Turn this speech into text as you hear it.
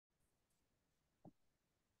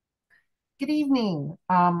Good evening.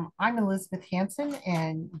 I'm Elizabeth Hanson,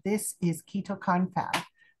 and this is Keto Confab.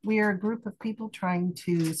 We are a group of people trying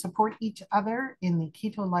to support each other in the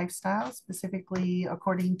keto lifestyle, specifically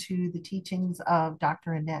according to the teachings of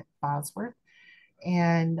Dr. Annette Bosworth.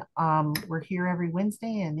 And we're here every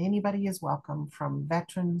Wednesday, and anybody is welcome, from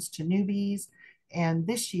veterans to newbies. And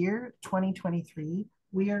this year, 2023,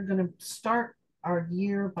 we are going to start our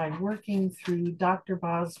year by working through Dr.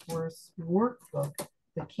 Bosworth's workbook,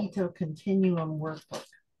 the Keto Continuum Workbook.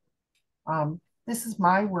 This is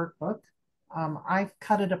my workbook. I've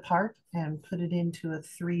cut it apart and put it into a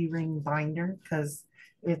 3-ring binder because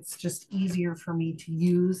it's just easier for me to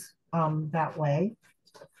use that way.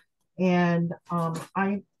 And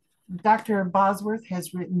Dr. Bosworth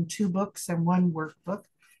has written 2 books and 1 workbook.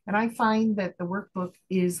 And I find that the workbook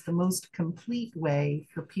is the most complete way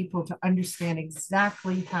for people to understand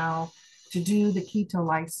exactly how to do the keto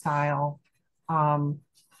lifestyle,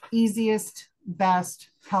 easiest, best,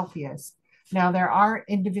 healthiest. Now, there are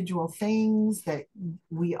individual things that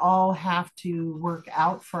we all have to work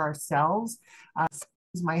out for ourselves.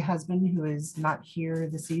 My husband, who is not here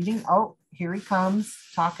this evening. Oh, here he comes,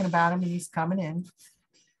 talking about him, and he's coming in.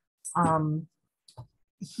 A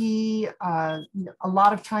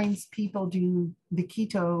lot of times people do the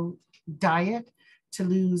keto diet to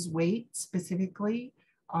lose weight specifically,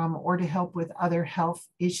 or to help with other health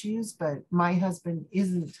issues. But my husband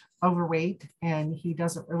isn't overweight and he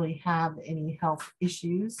doesn't really have any health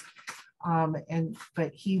issues.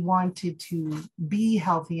 But he wanted to be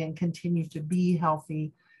healthy and continue to be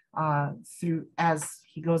healthy through as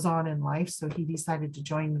he goes on in life. So he decided to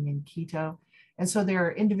join me in keto. And so there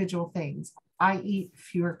are individual things. I eat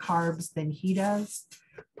fewer carbs than he does.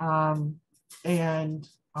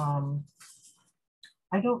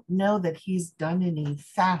 I don't know that he's done any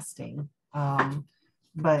fasting.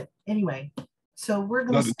 But anyway, so we're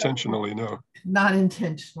going to Not intentionally, no. Not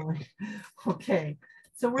intentionally. Okay.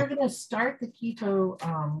 So we're going to start the keto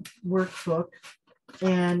workbook.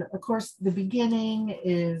 And of course, the beginning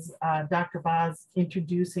is Dr. Boz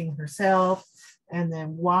introducing herself and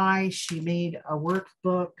then why she made a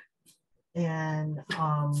workbook, and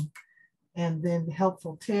then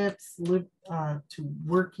helpful tips to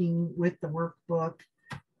working with the workbook.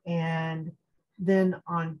 And then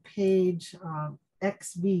on page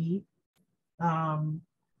XB,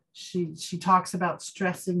 she talks about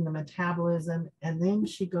stressing the metabolism, and then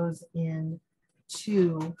she goes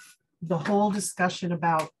into the whole discussion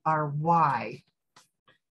about our why.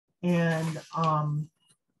 And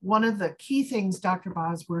one of the key things Dr.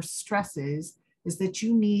 Bosworth stresses is that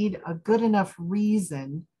you need a good enough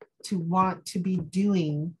reason to want to be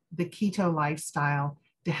doing the keto lifestyle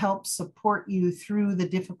to help support you through the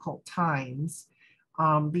difficult times.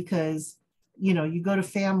 Because, you know, you go to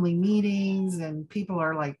family meetings and people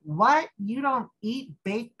are like, what? You don't eat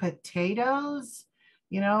baked potatoes?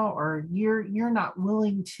 You know, or you're not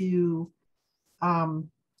willing to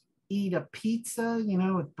eat a pizza, you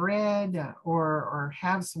know, with bread, or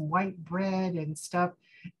have some white bread and stuff.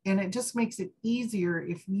 And it just makes it easier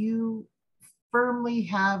if you firmly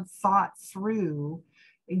have thought through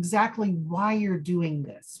exactly why you're doing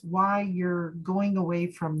this, why you're going away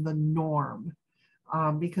from the norm.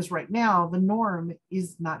 Because right now the norm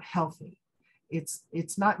is not healthy.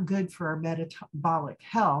 It's not good for our metabolic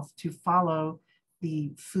health to follow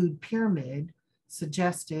the food pyramid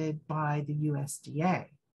suggested by the USDA.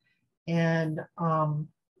 And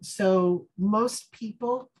so most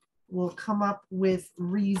people will come up with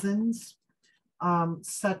reasons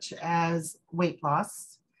such as weight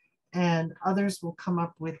loss, and others will come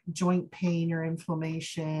up with joint pain or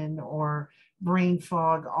inflammation or brain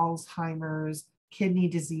fog, Alzheimer's, kidney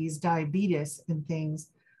disease, diabetes, and things.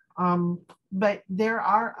 But there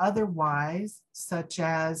are other whys, such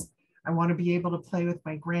as I want to be able to play with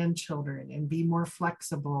my grandchildren and be more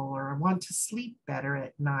flexible, or I want to sleep better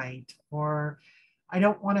at night, or I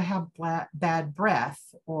don't want to have bad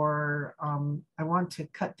breath, or I want to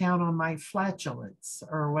cut down on my flatulence,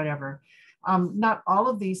 or whatever. Not all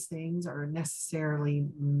of these things are necessarily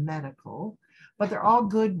medical, but they're all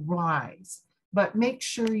good whys. But make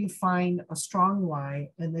sure you find a strong why.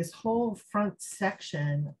 And this whole front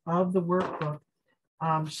section of the workbook,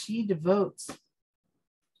 she devotes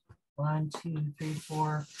 1, 2, 3,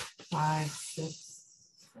 4, 5, 6,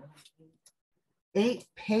 7, 8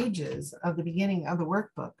 pages of the beginning of the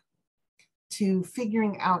workbook to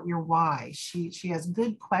figuring out your why. She has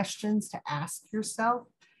good questions to ask yourself,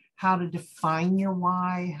 how to define your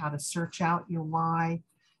why, how to search out your why.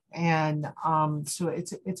 And so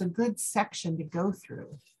it's a good section to go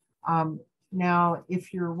through. Now,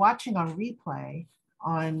 if you're watching on replay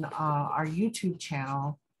on our YouTube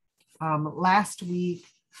channel, last week,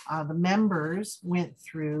 the members went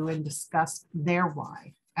through and discussed their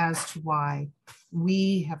why as to why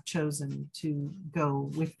we have chosen to go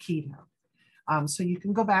with keto. So you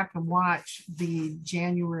can go back and watch the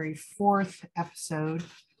January 4th episode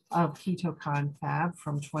of Keto Confab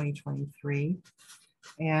from 2023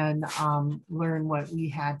 and learn what we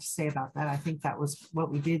had to say about that. I think that was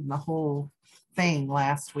what we did in the whole thing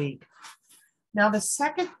last week. Now, the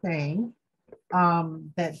second thing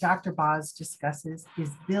that Dr. Boz discusses is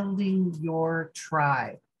building your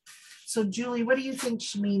tribe. So, Julie, what do you think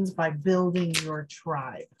she means by building your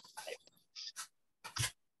tribe?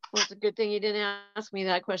 Well, it's a good thing you didn't ask me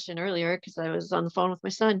that question earlier because I was on the phone with my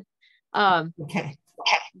son. Okay.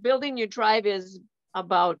 Building your tribe is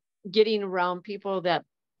about getting around people that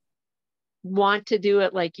want to do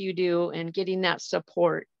it like you do and getting that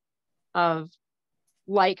support of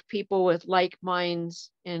like people with like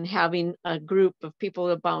minds and having a group of people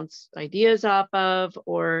to bounce ideas off of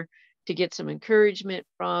or to get some encouragement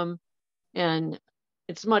from. And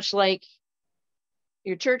it's much like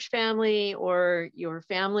your church family or your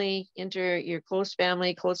family, your close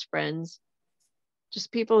family, close friends,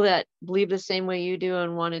 just people that believe the same way you do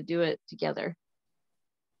and want to do it together.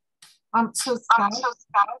 So Scott,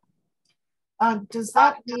 does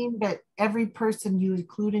that mean that every person you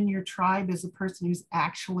include in your tribe is a person who's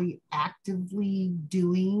actually actively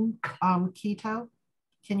doing keto?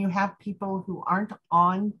 Can you have people who aren't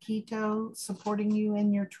on keto supporting you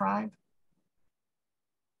in your tribe?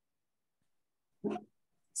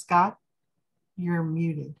 Scott, you're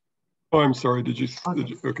muted. Oh, I'm sorry. Did you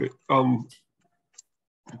okay.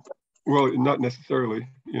 Well, not necessarily,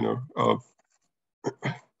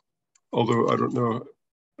 although I don't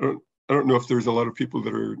know if there's a lot of people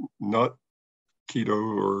that are not keto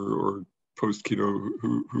or post keto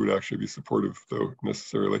who would actually be supportive, though,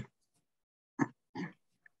 necessarily.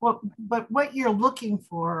 Well, but what you're looking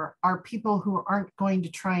for are people who aren't going to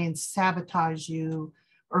try and sabotage you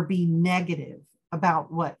or be negative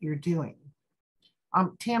about what you're doing.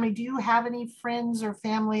 Tammy, do you have any friends or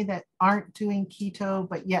family that aren't doing keto,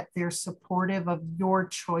 but yet they're supportive of your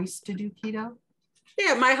choice to do keto?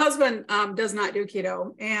 Yeah, my husband does not do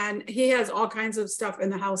keto, and he has all kinds of stuff in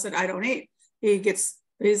the house that I don't eat. He gets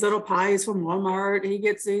these little pies from Walmart. He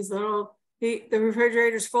gets these the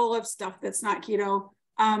refrigerator's full of stuff that's not keto.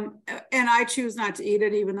 And I choose not to eat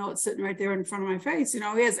it, even though it's sitting right there in front of my face. He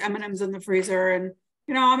has M&Ms in the freezer, and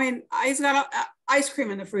he's got ice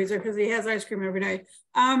cream in the freezer because he has ice cream every day.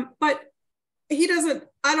 But he doesn't.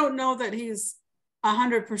 I don't know that he's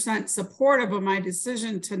 100% supportive of my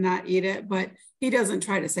decision to not eat it, but he doesn't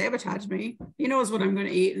try to sabotage me. He knows what I'm going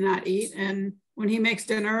to eat and not eat. And when he makes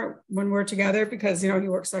dinner, when we're together, because he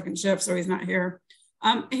works second shift, so he's not here.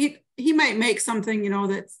 He might make something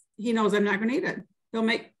that he knows I'm not going to eat it. He'll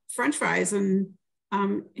make French fries, and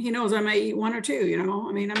he knows I might eat one or two. I'm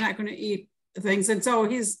not going to eat things, and so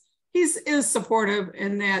he is supportive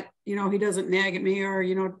in that. He doesn't nag at me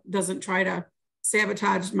or doesn't try to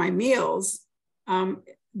sabotage my meals.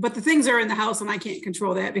 But the things are in the house, and I can't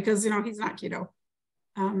control that because he's not keto.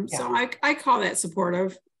 Yeah. So I call that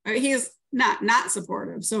supportive. He's not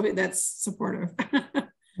supportive, so that's supportive.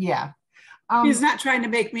 Yeah. He's not trying to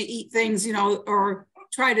make me eat things, or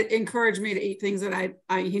try to encourage me to eat things that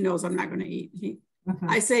he knows I'm not going to eat.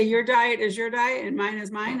 I say your diet is your diet and mine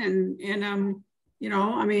is mine, and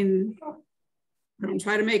I don't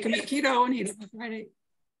try to make him eat keto, and he doesn't try to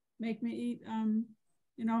make me eat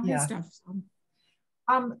his stuff. So.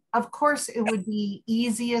 Of course, it would be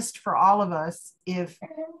easiest for all of us if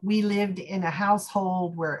we lived in a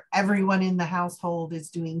household where everyone in the household is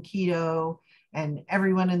doing keto and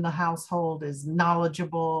everyone in the household is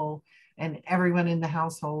knowledgeable and everyone in the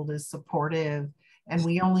household is supportive. And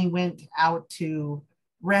we only went out to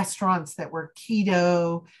restaurants that were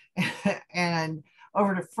keto and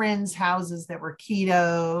over to friends' houses that were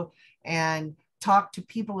keto and talked to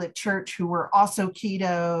people at church who were also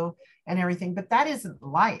keto and everything, but that isn't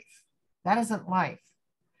life. That isn't life.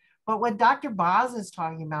 But what Dr. Boz is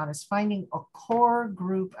talking about is finding a core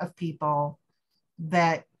group of people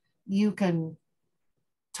that you can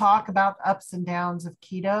talk about ups and downs of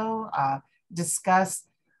keto, discuss,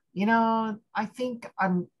 I think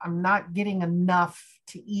I'm not getting enough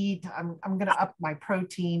to eat. I'm going to up my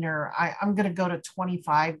protein, or I'm going to go to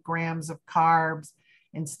 25 grams of carbs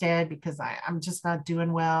instead because I'm just not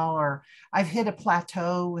doing well, or I've hit a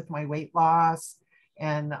plateau with my weight loss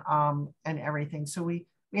and everything. So we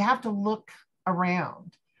have to look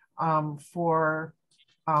around for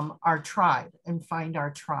our tribe and find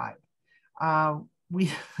our tribe.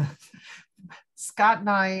 Scott and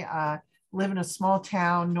I live in a small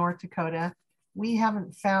town, North Dakota, we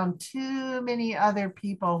haven't found too many other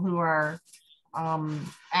people who are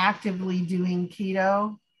actively doing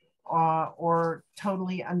keto or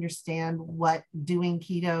totally understand what doing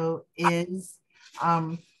keto is.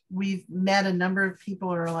 We've met a number of people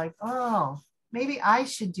who are like, oh, maybe I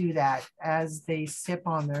should do that, as they sip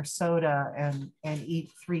on their soda and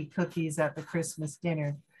eat 3 cookies at the Christmas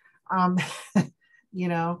dinner. You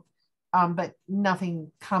know, but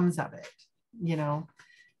nothing comes of it, you know.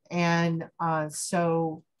 And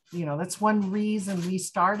so, you know, that's one reason we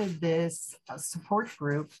started this support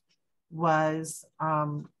group, was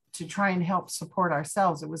to try and help support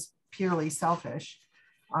ourselves. It was purely selfish,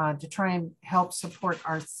 to try and help support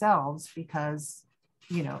ourselves, because,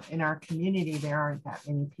 you know, in our community, there aren't that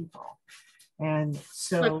many people. And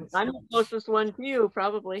so I'm the closest one to you,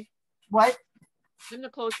 probably. what? I'm the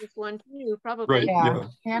closest one to you, probably. Right. Yeah.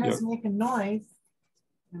 Hannah's making noise,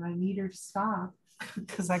 and I need her to stop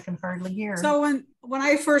because I can hardly hear. So when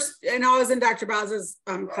I first, and I was in Dr. Boz's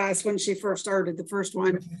class when she first started, the first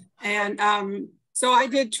one. And so I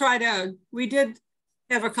did we did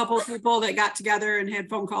have a couple of people that got together and had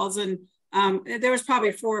phone calls, and there was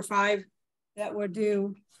probably 4 or 5 that would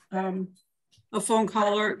do a phone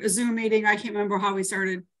call or a Zoom meeting. I can't remember how we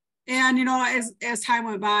started. And, you know, as time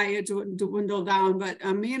went by, it dwindled down, but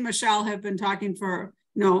me and Michelle have been talking for,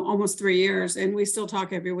 you know, almost 3 years, and we still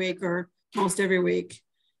talk every week or most every week.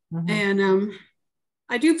 Mm-hmm. And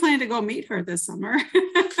I do plan to go meet her this summer,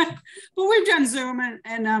 but we've done Zoom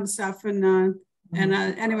and stuff. And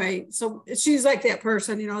anyway, so she's like that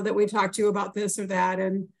person, you know, that we talk to about this or that,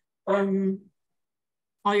 and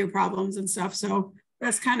all your problems and stuff. So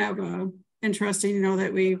that's kind of interesting, you know,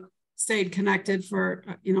 that we stayed connected for,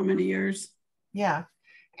 you know, many years. Yeah.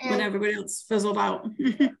 And when everybody else fizzled out.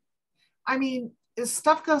 I mean,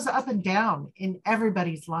 stuff goes up and down in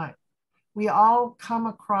everybody's life. We all come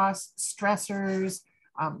across stressors.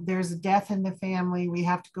 There's a death in the family. We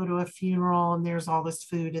have to go to a funeral, and there's all this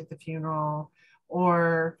food at the funeral.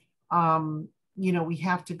 Or, you know, we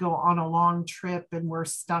have to go on a long trip and we're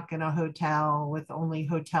stuck in a hotel with only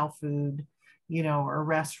hotel food, you know, or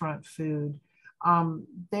restaurant food.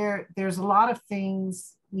 There's a lot of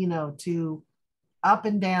things, you know, to up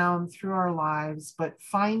and down through our lives, but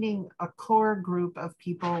finding a core group of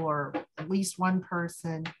people, or at least one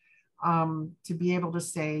person, to be able to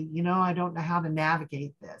say, you know, I don't know how to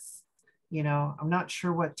navigate this. You know, I'm not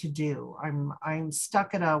sure what to do. I'm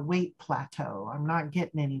stuck at a weight plateau. I'm not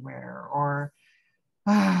getting anywhere, or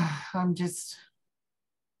I'm just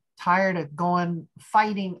tired of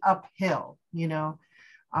fighting uphill, you know.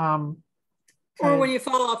 Or when you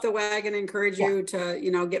fall off the wagon, encourage you to, you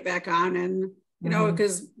know, get back on, and, you know,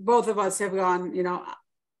 because both of us have gone, you know,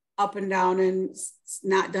 up and down and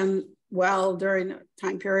not done well during a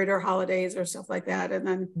time period or holidays or stuff like that. And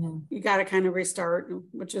then you got to kind of restart,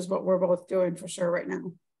 which is what we're both doing for sure right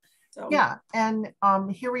now. So yeah. And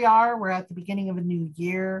here we are, we're at the beginning of a new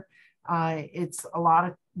year. It's a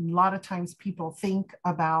lot of times people think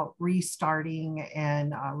about restarting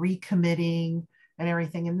and recommitting and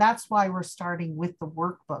everything. And that's why we're starting with the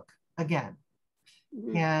workbook again,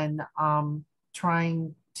 and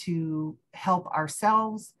trying to help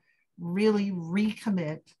ourselves really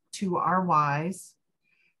recommit to our whys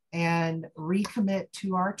and recommit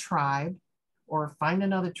to our tribe, or find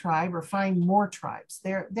another tribe, or find more tribes.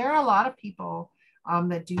 There are a lot of people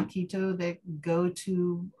that do keto that go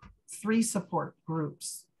to 3 support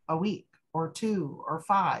groups a week, or 2 or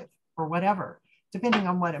 5 or whatever, depending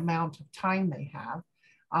on what amount of time they have,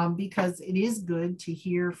 because it is good to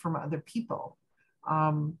hear from other people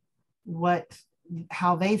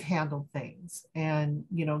how they've handled things, and,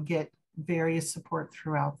 you know, get various support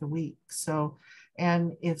throughout the week. So,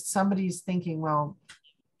 and if somebody's thinking, well,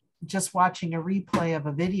 just watching a replay of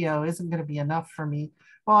a video isn't going to be enough for me,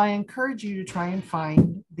 well, I encourage you to try and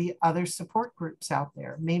find the other support groups out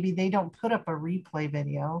there. Maybe they don't put up a replay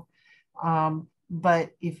video,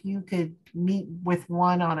 but if you could meet with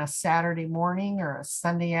one on a Saturday morning or a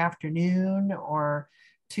Sunday afternoon, or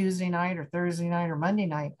Tuesday night or Thursday night or Monday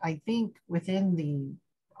night, I think within the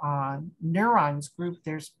neurons group,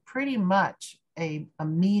 there's pretty much a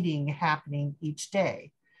meeting happening each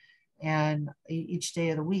day, and each day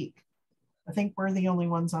of the week. I think we're the only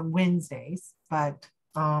ones on Wednesdays, but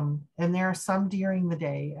and there are some during the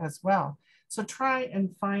day as well. So try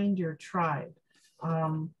and find your tribe.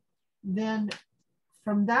 Then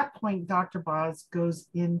from that point, Dr. Boz goes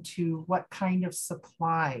into what kind of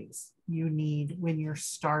supplies you need when you're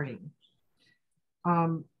starting.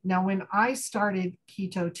 Now, when I started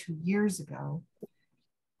keto 2 years ago,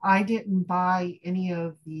 I didn't buy any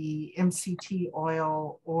of the MCT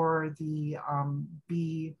oil or the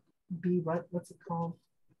what's it called?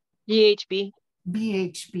 BHB.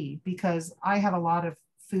 BHB, because I have a lot of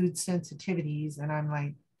food sensitivities, and I'm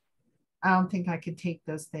like, I don't think I could take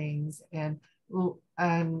those things. And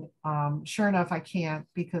sure enough, I can't,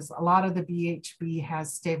 because a lot of the BHB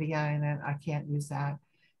has stevia in it. I can't use that.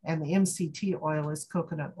 And the MCT oil is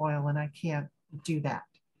coconut oil, and I can't do that.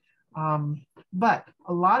 But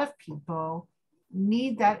a lot of people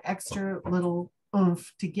need that extra little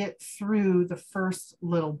oomph to get through the first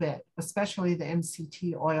little bit, especially the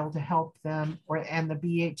MCT oil to help them, and the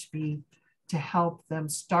BHB to help them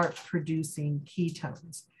start producing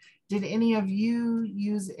ketones. Did any of you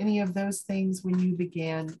use any of those things when you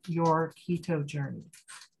began your keto journey?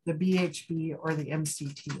 The BHB or the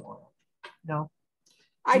MCT oil? No?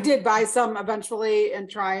 I did buy some eventually and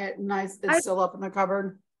try it, and it's still up in the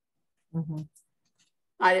cupboard. Mm-hmm.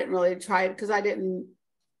 I didn't really try it because I didn't.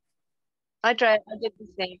 I tried. I did the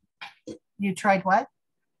same. You tried what?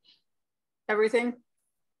 Everything.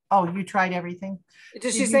 Oh, you tried everything?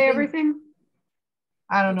 Did she say everything?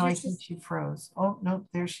 I don't know. I think she froze. Oh, no,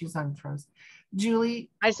 there she's unfroze. Julie?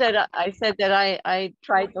 I said that I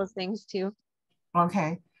tried those things too.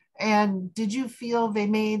 Okay. And did you feel they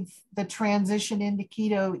made the transition into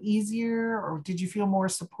keto easier, or did you feel more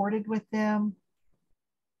supported with them?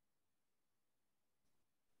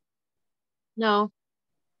 No.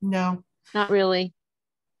 No. Not really.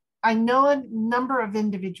 I know a number of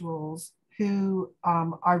individuals who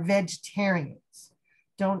are vegetarians,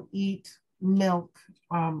 don't eat milk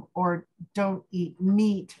or don't eat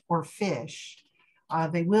meat or fish.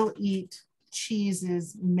 They will eat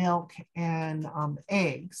cheeses, milk, and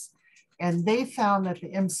eggs. And they found that the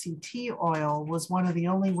MCT oil was one of the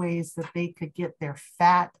only ways that they could get their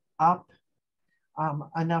fat up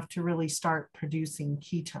enough to really start producing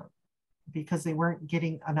ketone, because they weren't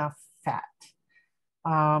getting enough fat.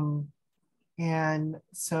 And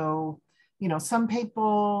so, you know, some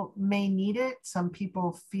people may need it. Some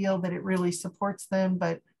people feel that it really supports them,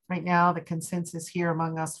 but right now the consensus here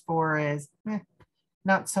among us four is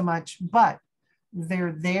not so much, but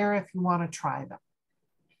they're there if you want to try them.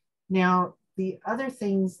 Now, the other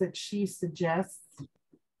things that she suggests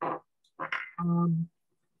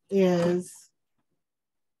is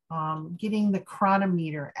getting the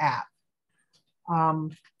Chronometer app.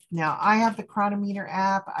 Now, I have the Chronometer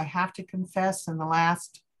app. I have to confess, in the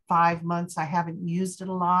last 5 months, I haven't used it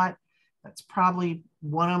a lot. That's probably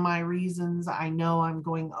one of my reasons. I know I'm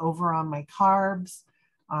going over on my carbs.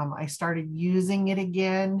 I started using it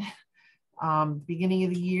again beginning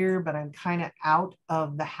of the year, but I'm kind of out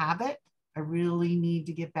of the habit. I really need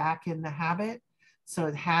to get back in the habit. So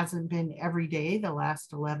it hasn't been every day the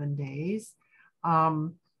last 11 days.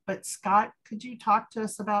 But Scott, could you talk to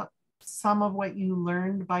us about some of what you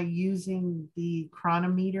learned by using the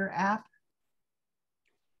Chronometer app?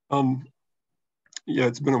 Yeah,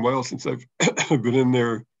 it's been a while since I've been in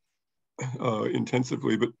there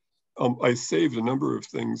intensively, but I saved a number of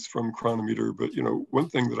things from Chronometer. But, you know, one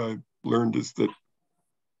thing that I learned is that,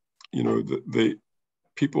 you know, that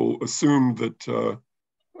people assume that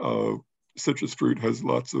citrus fruit has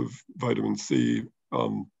lots of vitamin C, but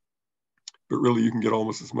really you can get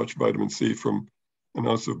almost as much vitamin C from an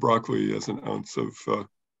ounce of broccoli as an ounce of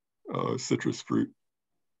citrus fruit.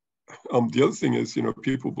 The other thing is, you know,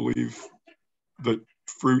 people believe that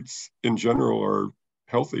fruits in general are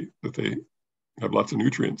healthy, that they have lots of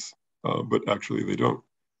nutrients, but actually they don't.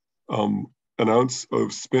 An ounce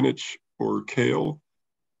of spinach or kale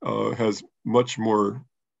has much more,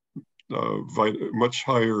 much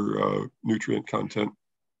higher nutrient content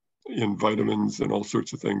in vitamins and all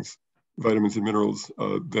sorts of things, vitamins and minerals,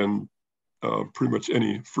 than pretty much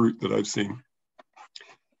any fruit that I've seen.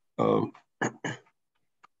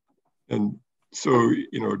 And so,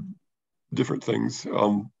 you know, different things.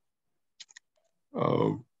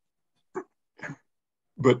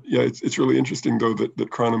 But yeah, it's really interesting though that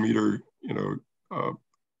Chronometer, you know,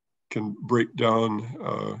 can break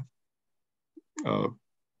down.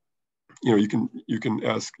 You know, you can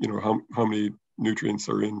ask, you know, how many nutrients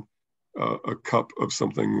are in a cup of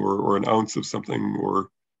something, or an ounce of something, or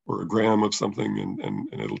a gram of something,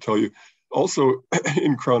 and it'll tell you. Also,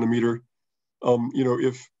 in Chronometer, you know,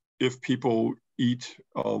 if people eat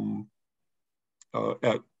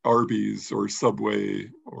at Arby's or Subway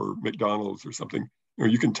or McDonald's or something, you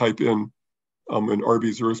know, you can type in an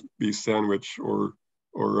Arby's roast beef sandwich or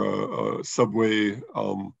a Subway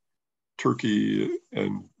turkey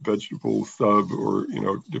and vegetable sub, or, you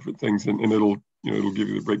know, different things, and it'll, you know, it'll give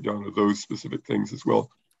you the breakdown of those specific things as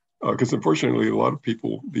well. Because unfortunately, a lot of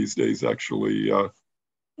people these days actually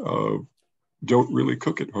don't really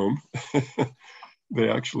cook at home. They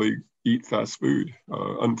actually eat fast food,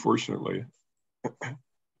 unfortunately.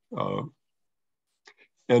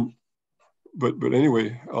 But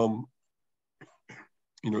anyway,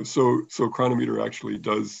 so Chronometer actually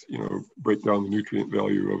does, break down the nutrient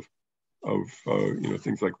value of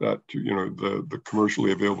things like that to, the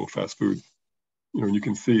commercially available fast food, and you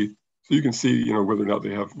can see, whether or not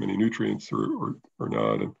they have many nutrients or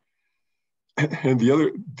not. And the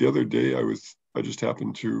other day I just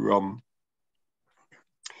happened to,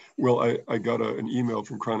 I got an email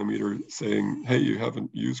from Chronometer saying, hey, you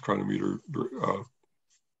haven't used Chronometer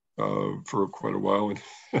for quite a while. And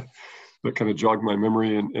that kind of jogged my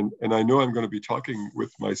memory. And I know I'm going to be talking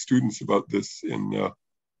with my students about this in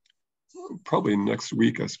probably next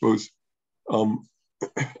week, I suppose. And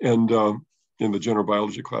in the general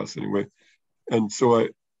biology class anyway. And so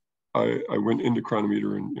I went into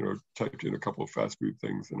Chronometer and, typed in a couple of fast food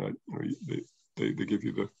things, and they give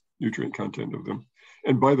you the nutrient content of them.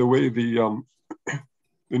 And by the way, the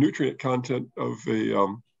nutrient content of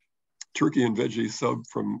a turkey and veggie sub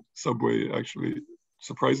from Subway actually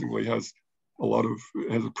surprisingly has a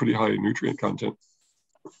pretty high nutrient content.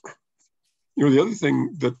 The other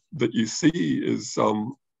thing that you see is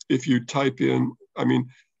if you type in,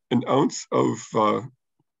 an ounce of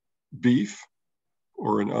beef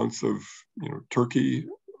or an ounce of turkey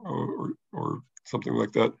or something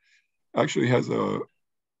like that actually has a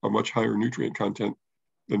much higher nutrient content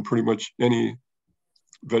than pretty much any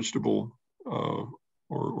vegetable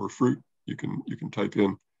or fruit you can type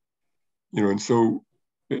in. And so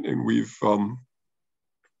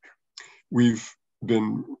we've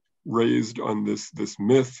been raised on this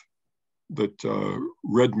myth that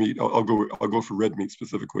red meat, I'll go for red meat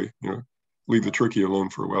specifically, leave the turkey alone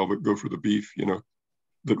for a while, but go for the beef,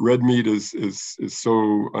 that red meat is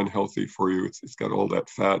so unhealthy for you. It's got all that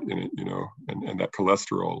fat in it, and that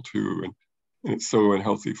cholesterol too, and it's so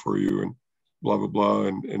unhealthy for you, and blah blah blah.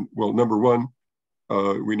 And well, number one,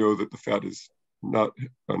 we know that the fat is not.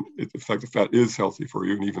 In fact, the fat is healthy for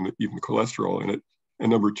you, and even the cholesterol in it. And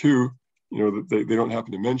number two, that they don't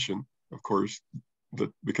happen to mention, of course, that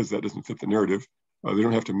because that doesn't fit the narrative, they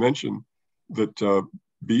don't have to mention that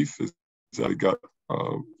beef is got.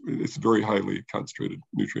 It's very highly concentrated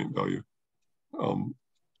nutrient value,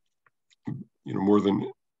 more than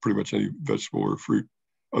pretty much any vegetable or fruit,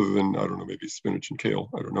 other than, I don't know, maybe spinach and kale.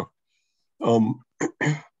 I don't know.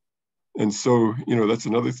 And so, that's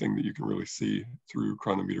another thing that you can really see through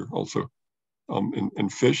Chronometer also.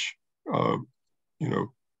 And fish, you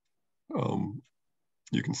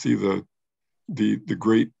can see the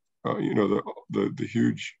great, the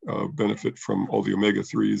huge benefit from all the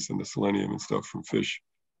omega-3s and the selenium and stuff from fish.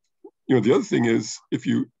 The other thing is, if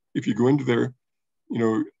you go into there,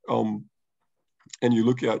 and you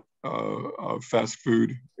look at fast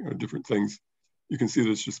food, different things, you can see that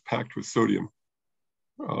it's just packed with sodium.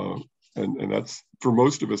 And that's, for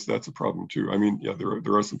most of us, that's a problem too.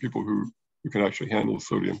 There are some people who can actually handle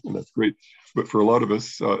sodium, and that's great. But for a lot of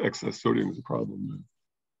us, excess sodium is a problem.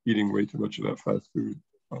 Eating way too much of that fast food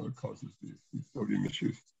causes these sodium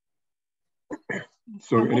issues.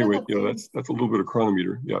 So anyway, that's a little bit of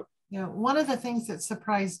Chronometer. Yeah. One of the things that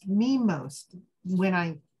surprised me most when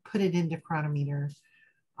I put it into Chronometer,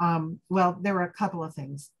 there were a couple of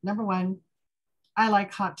things. Number one, I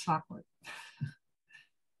like hot chocolate.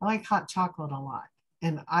 I like hot chocolate a lot,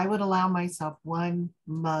 and I would allow myself 1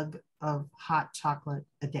 mug of hot chocolate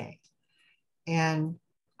a day. And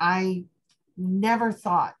I never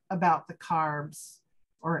thought about the carbs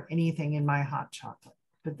or anything in my hot chocolate.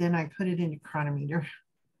 But then I put it into Chronometer.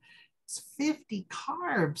 It's 50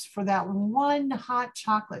 carbs for that 1 hot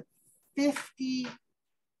chocolate. 50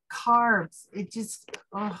 carbs. It just,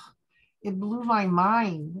 it blew my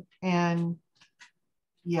mind. And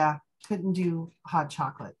yeah, couldn't do hot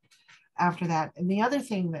chocolate after that. And the other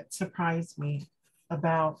thing that surprised me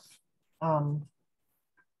about, the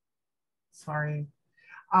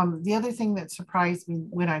other thing that surprised me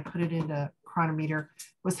when I put it into Chronometer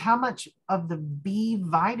was how much of the B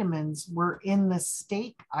vitamins were in the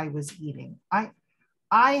steak I was eating.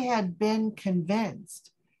 I had been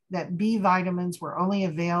convinced that B vitamins were only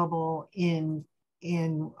available in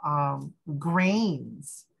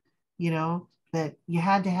grains, that you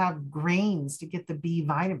had to have grains to get the B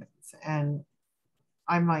vitamins. And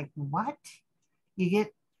I'm like, what? You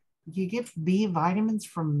get B vitamins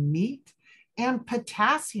from meat? And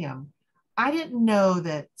potassium. I didn't know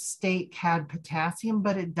that steak had potassium,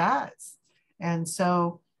 but it does. And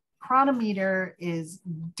so Chronometer is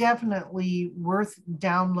definitely worth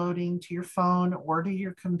downloading to your phone or to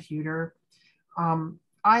your computer.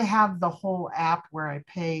 I have the whole app where I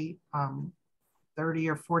pay $30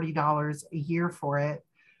 or $40 a year for it.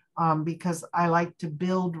 because I like to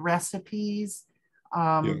build recipes,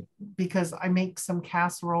 because I make some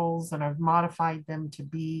casseroles and I've modified them to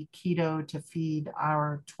be keto to feed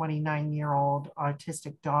our 29-year-old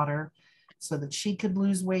autistic daughter so that she could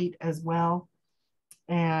lose weight as well.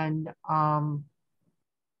 And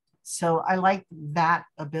so I like that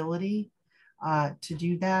ability to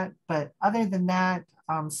do that. But other than that,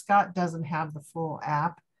 Scott doesn't have the full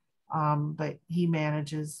app, but he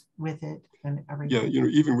manages with it and everything. Yeah, you know,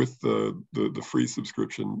 even with the free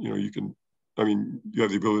subscription, you know, you can, I mean, you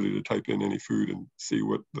have the ability to type in any food and see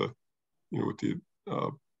what the, you know, what the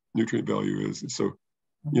nutrient value is. And so,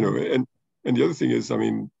 you know, and the other thing is, I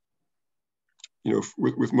mean, you know,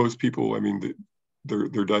 with most people, I mean,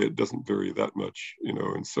 their diet doesn't vary that much, you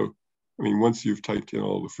know, and so, I mean, once you've typed in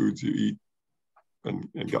all the foods you eat and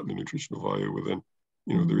gotten the nutritional value, well then,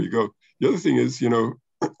 you know, there you go. The other thing is, you know,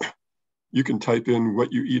 you can type in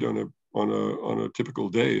what you eat on a typical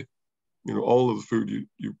day, you know, all of the food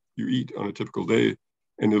you eat on a typical day,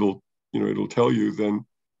 and it'll, you know, it'll tell you then,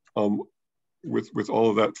 with all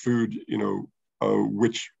of that food, you know,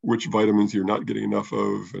 which vitamins you're not getting enough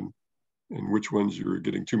of, and which ones you're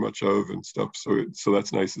getting too much of and stuff. So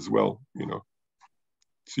that's nice as well, you know.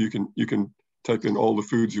 So you can type in all the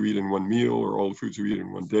foods you eat in one meal or all the foods you eat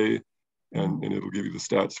in one day, and it'll give you the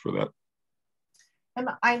stats for that. And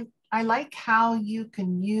I like how you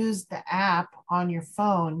can use the app on your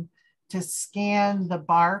phone to scan the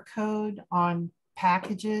barcode on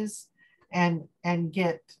packages and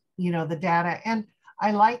get, you know, the data. And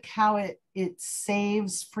I like how it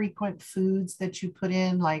saves frequent foods that you put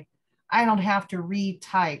in. Like, I don't have to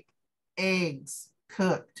retype eggs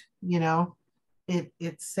cooked, you know,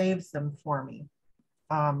 it saves them for me.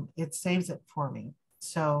 It saves it for me.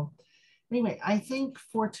 So anyway, I think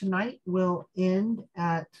for tonight, we'll end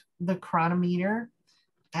at the Chronometer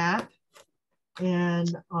app,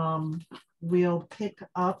 and we'll pick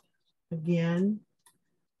up again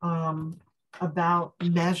about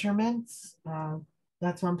measurements.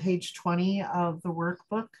 That's on page 20 of the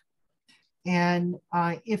workbook. And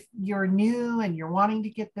if you're new and you're wanting to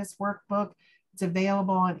get this workbook, it's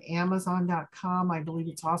available on Amazon.com. I believe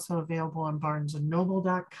it's also available on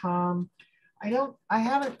BarnesandNoble.com. I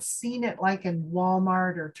haven't seen it like in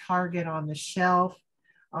Walmart or Target on the shelf,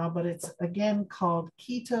 but it's again called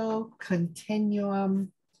Keto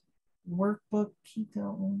Continuum Workbook.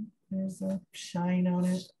 Keto, there's a shine on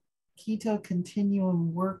it. Keto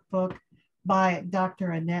Continuum Workbook by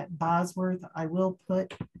Dr. Annette Bosworth. I will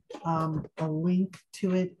put a link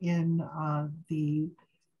to it in the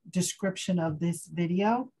description of this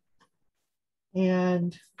video.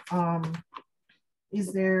 And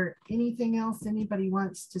is there anything else anybody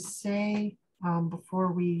wants to say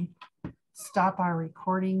before we stop our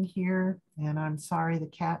recording here? And I'm sorry, the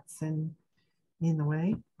cat's in the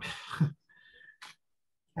way.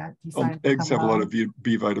 Cat decided eggs have a lot of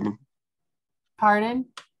B vitamin. Pardon?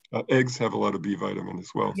 Eggs have a lot of B vitamin as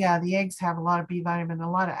well. Yeah, the eggs have a lot of B vitamin,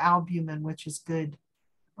 a lot of albumin, which is good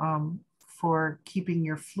for keeping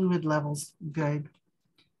your fluid levels good.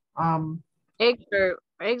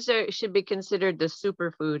 Eggs should be considered the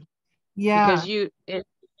superfood. Yeah. Because it's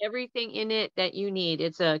everything in it that you need.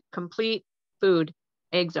 It's a complete food.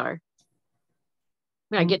 Eggs are.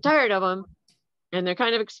 I get tired of them, and they're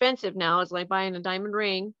kind of expensive now. It's like buying a diamond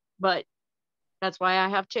ring, but that's why I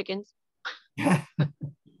have chickens.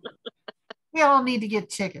 We all need to get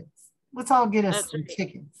chickens. Let's all get us some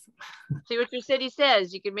chickens. See what your city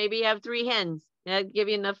says. You could maybe have 3 hens. That'd give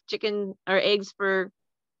you enough chicken or eggs for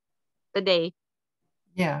the day.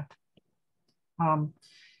 Yeah.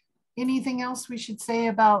 Anything else we should say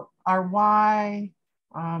about our why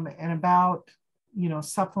and about, you know,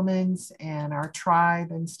 supplements and our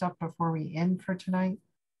tribe and stuff before we end for tonight?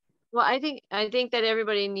 Well, I think that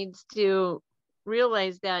everybody needs to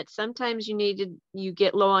realize that sometimes you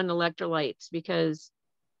get low on electrolytes because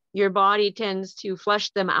your body tends to flush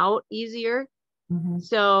them out easier.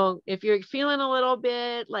 So if you're feeling a little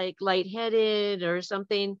bit like lightheaded or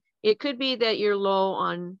something, it could be that you're low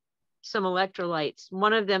on some electrolytes.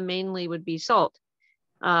 One of them mainly would be salt.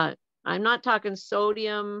 I'm not talking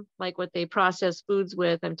sodium, like what they process foods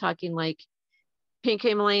with. I'm talking like pink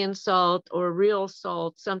Himalayan salt or real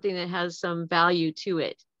salt, something that has some value to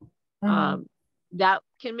it. That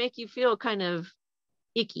can make you feel kind of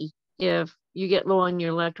icky if you get low on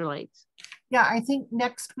your electrolytes. Yeah, I think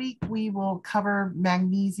next week we will cover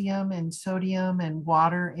magnesium and sodium and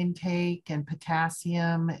water intake and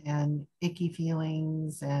potassium and icky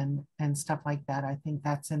feelings and stuff like that. I think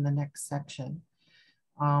that's in the next section.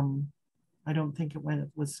 I don't think it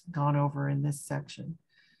was gone over in this section.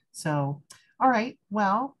 So, all right,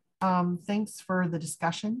 well, thanks for the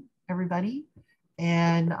discussion, everybody.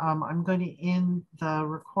 And I'm going to end the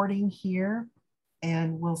recording here,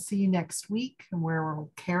 and we'll see you next week, where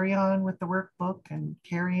we'll carry on with the workbook and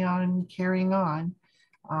carry on carrying on.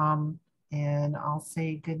 And I'll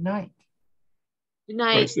say good night. Good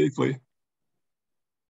night. Drive safely.